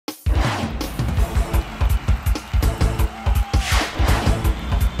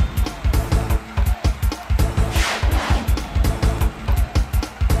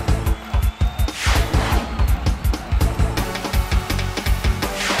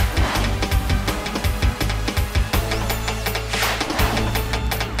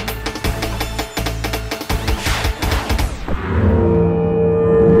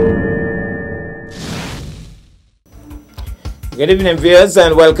Good evening, viewers,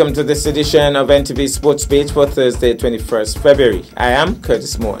 and welcome to this edition of NTV Sports Page for Thursday, 21st February. I am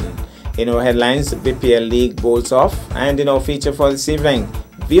Curtis Morton. In our headlines, VPL League bowls off, and in our feature for this evening,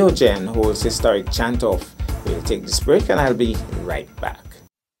 VOGen holds historic chant-off. We'll take this break and I'll be right back.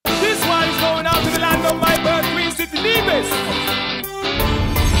 This one is going out to the land of my birth, Queen City, Nevis.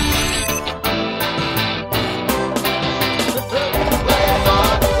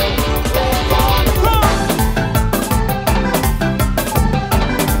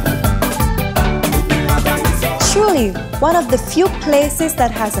 Truly, one of the few places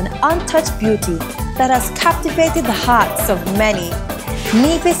that has an untouched beauty that has captivated the hearts of many.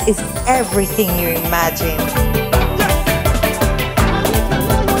 Nevis is everything you imagine.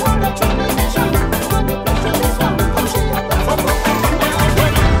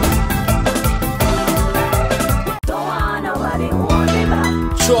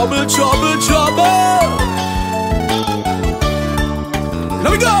 Trouble, trouble, trouble.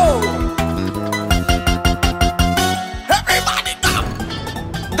 Let me go.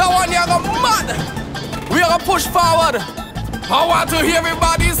 We are gonna push forward. I want to hear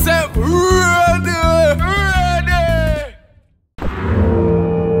everybody say, ready, ready.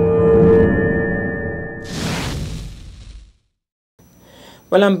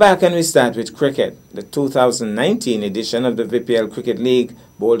 Well, I'm back and we start with cricket. The 2019 edition of the VPL Cricket League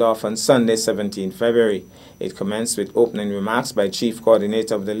bowled off on Sunday, 17 February. It commenced with opening remarks by Chief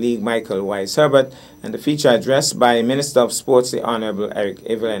Coordinator of the League, Michael Wise-Herbert, and the feature address by Minister of Sports, the Honourable Eric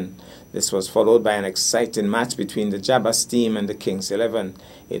Evelyn. This was followed by an exciting match between the Jabas team and the Kings 11.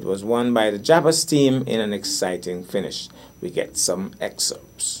 It was won by the Jabas team in an exciting finish. We get some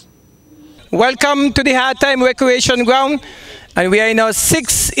excerpts. Welcome to the Hard Time Recreation Ground, and we are in our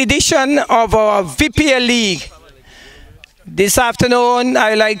 6th edition of our VPL League. This afternoon,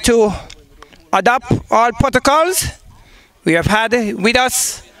 I like to adopt all protocols. We have had with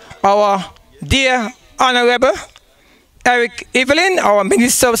us our dear Honourable Eric Evelyn, our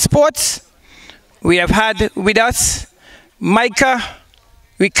Minister of Sports. We have had with us Micah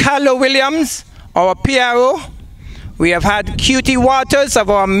Ricardo Williams, our PRO. We have had Cutie Waters,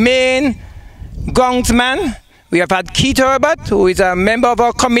 of our main groundsman. We have had Keith Herbert, who is a member of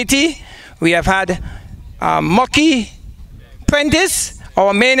our committee. We have had Mucky Prentice,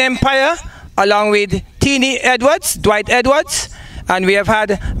 our main umpire, along with Teeny Edwards, Dwight Edwards. And we have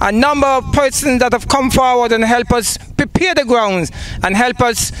had a number of persons that have come forward and help us prepare the grounds and help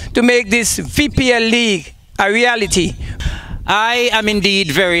us to make this VPL League a reality. I am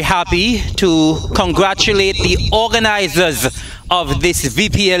indeed very happy to congratulate the organizers of this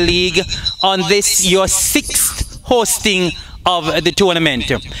VPL League on this, your 6th hosting of the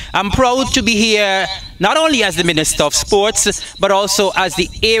tournament. I'm proud to be here not only as the Minister of Sports, but also as the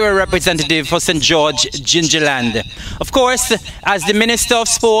area representative for St. George Gingerland. Of course, as the Minister of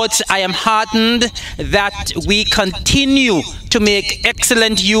Sports, I am heartened that we continue to make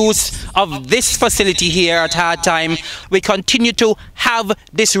excellent use of this facility here at Hard Time. We continue to have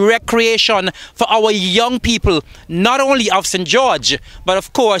this recreation for our young people, not only of St. George, but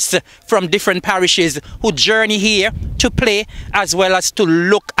of course from different parishes who journey here to play as well as to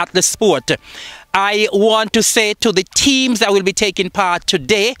look at the sport. I want to say to the teams that will be taking part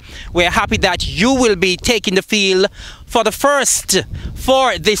today, we're happy that you will be taking the field for the first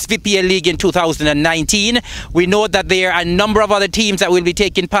for this VPL League in 2019. We know that there are a number of other teams that will be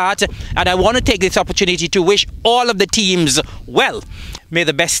taking part, and I want to take this opportunity to wish all of the teams well. May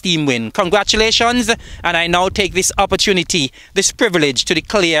the best team win. Congratulations, and I now take this opportunity, this privilege, to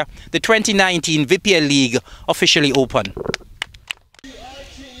declare the 2019 VPL League officially open.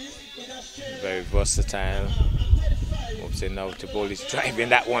 Very versatile. Moves in now to bowl. He's driving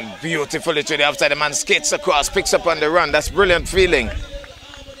that one beautifully to the outside. The man skates across, picks up on the run. That's brilliant feeling.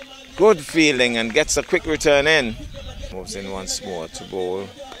 Good feeling, and gets a quick return in. Moves in once more to bowl.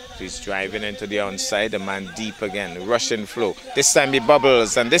 He's driving into the onside. The man deep again. Rushing flow. This time he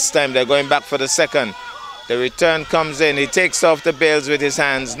bubbles, and this time they're going back for the second. The return comes in. He takes off the bails with his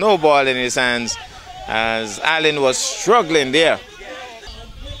hands. No ball in his hands, as Allen was struggling there.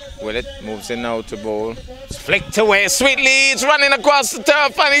 Willett moves in now to bowl. It's flicked away sweetly. It's running across the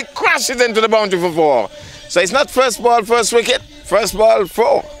turf and he crashes into the boundary for 4. So it's not first ball, first wicket. First ball,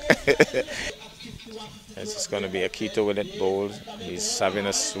 4. It's going to be Akito Willett bowled. He's having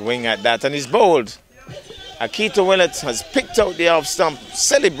a swing at that and he's bowled. Akito Willett has picked out the off stump.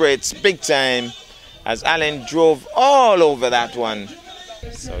 Celebrates big time as Allen drove all over that one.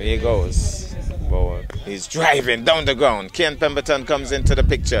 So here goes. Bowl. He's driving down the ground. Ken Pemberton comes into the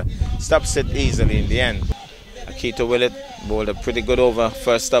picture. Stops it easily in the end. Akito Willett Bowled a pretty good over.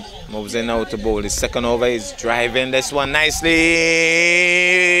 First up, moves in now to bowl his second over. He's driving this one nicely.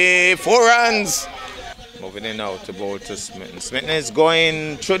 4 runs. Moving in now to bowl to Smitten. Smitten is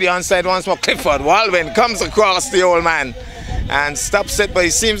going through the onside once more. Clifford Walwyn comes across the old man and stops it, but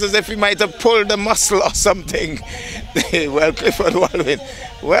it seems as if he might have pulled the muscle or something. Well, Clifford Walwyn,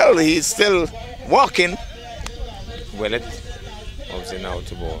 well, he's still walking. Willett moves in now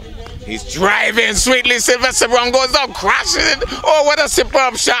to bowl. He's driving sweetly. Sylvester Brown goes down, crashes it. Oh, what a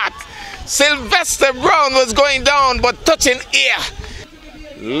superb shot. Sylvester Brown was going down, but touching air.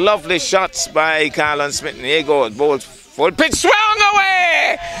 Lovely shots by Carlon Smitten. Here goes, bowls full pitch, swung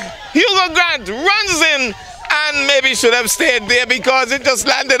away. Hugo Grant runs in and maybe should have stayed there because it just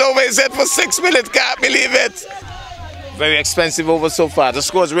landed over his head for 6 minutes. Can't believe it. Very expensive over so far. The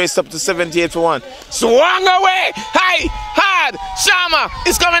score's raced up to 78 for 1. Swung away. High, hard. Sharma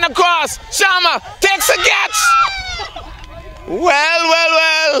is coming across. Sharma takes a catch.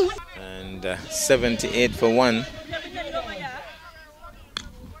 Well. And 78 for 1.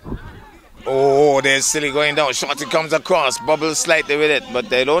 Oh, there's Silly going down. Shorty comes across. Bubbles slightly with it, but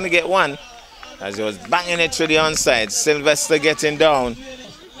they'll only get 1 as he was banging it through the onside. Sylvester getting down.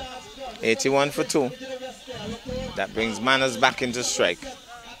 81 for 2. That brings Manners back into strike.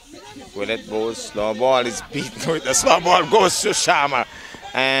 Willett bowls, slow ball is beaten with the slow ball, goes to Sharma.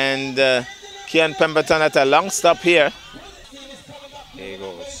 And Kian Pemberton at a long stop here. Here he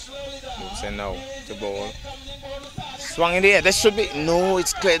goes. Moves in now to bowl. Swung in the air. This should be, no,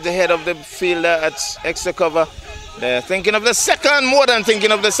 it's cleared the head of the fielder at extra cover. They're thinking of the second, more than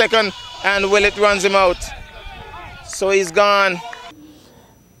thinking of the second. And Willett runs him out. So he's gone.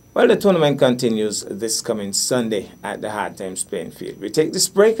 Well, the tournament continues this coming Sunday at the Hard Times playing field. We take this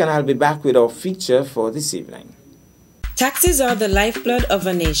break and I'll be back with our feature for this evening. Taxes are the lifeblood of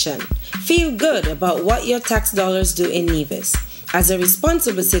a nation. Feel good about what your tax dollars do in Nevis. As a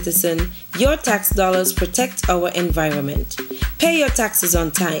responsible citizen, your tax dollars protect our environment. Pay your taxes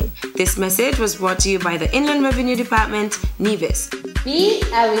on time. This message was brought to you by the Inland Revenue Department, Nevis. Be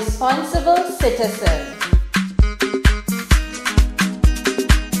a responsible citizen.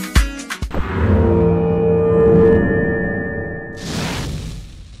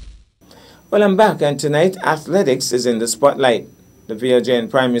 Well, I'm back, and tonight athletics is in the spotlight. The VRJN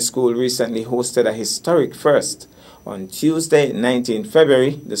Primary School recently hosted a historic first. On Tuesday, 19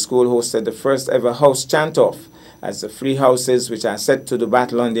 February, the school hosted the first ever house chant-off as the three houses, which are set to do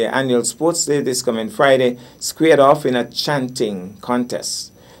battle on their annual sports day this coming Friday, squared off in a chanting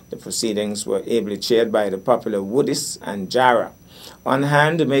contest. The proceedings were ably chaired by the popular Woodies and Jara. On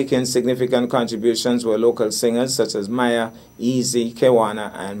hand, making significant contributions were local singers such as Maya, Easy,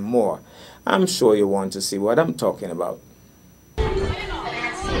 Kewana, and more. I'm sure you want to see what I'm talking about.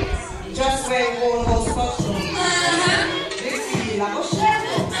 Just where all those functions. This is la pochette.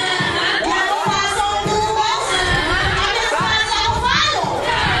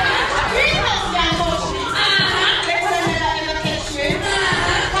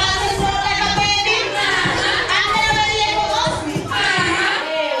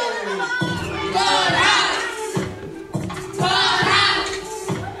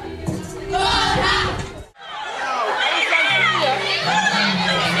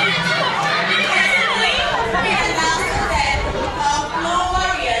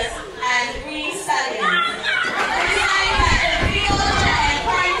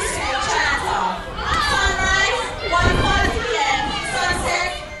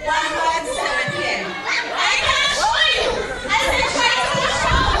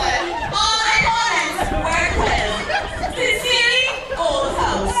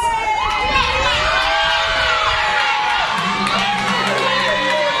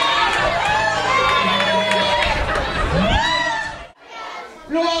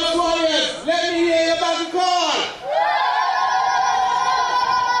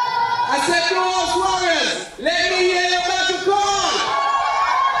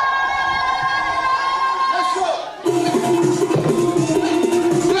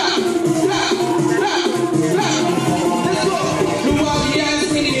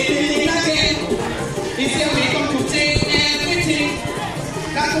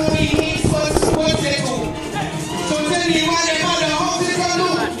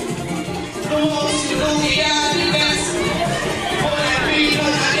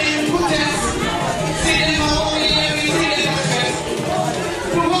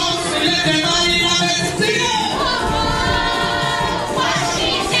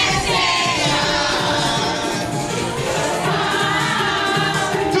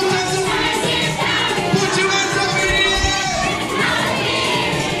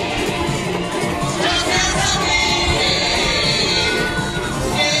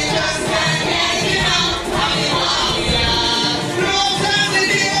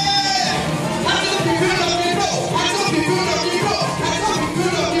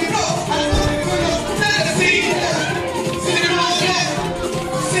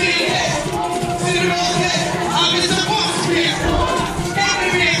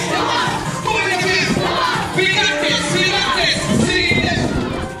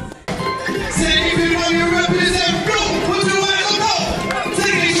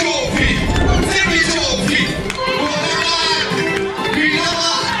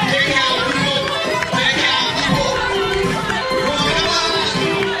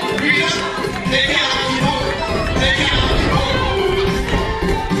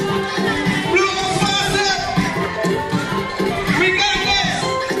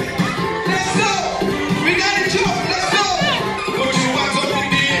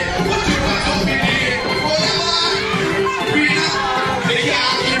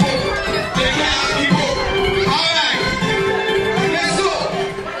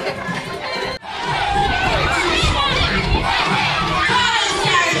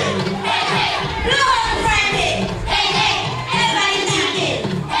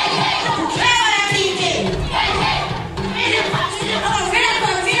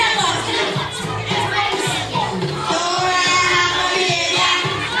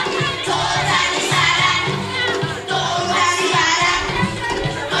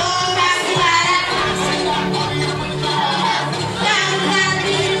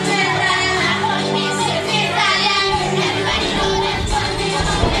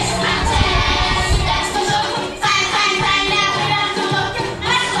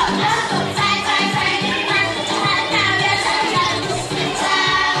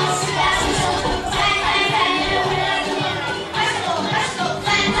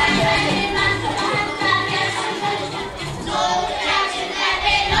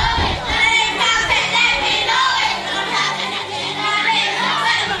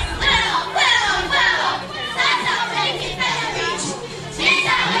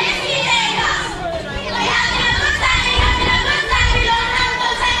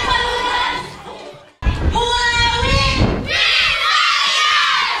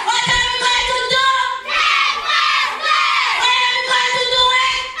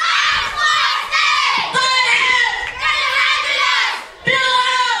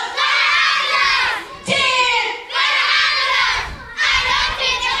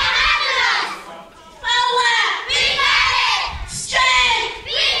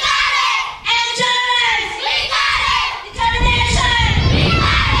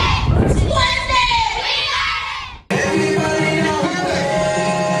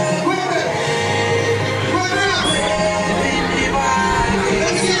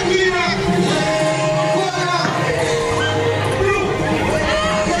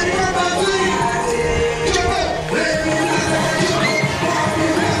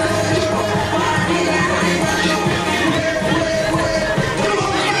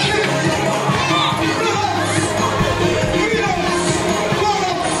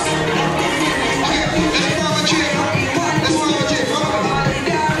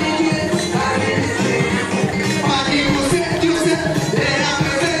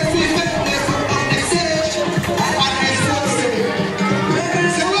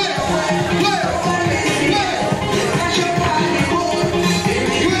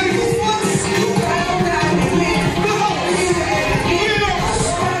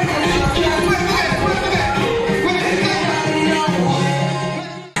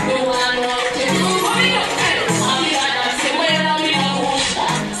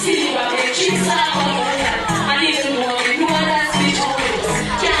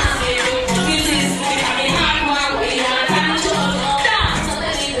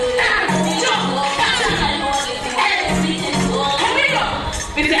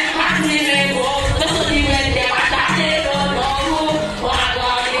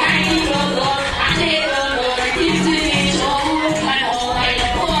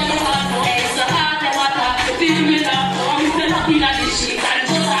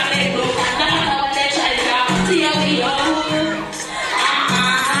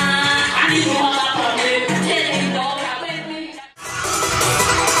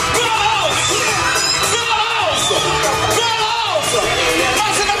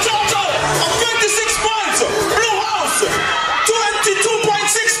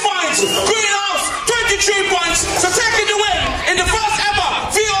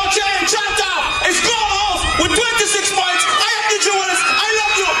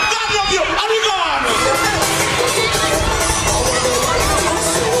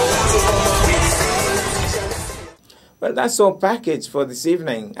 Well, that's our package for this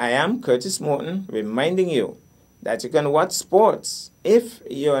evening. I am Curtis Morton, reminding you that you can watch sports if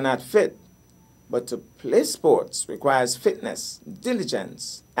you're not fit. But to play sports requires fitness,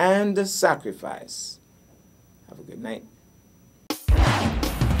 diligence, and sacrifice. Have a good night.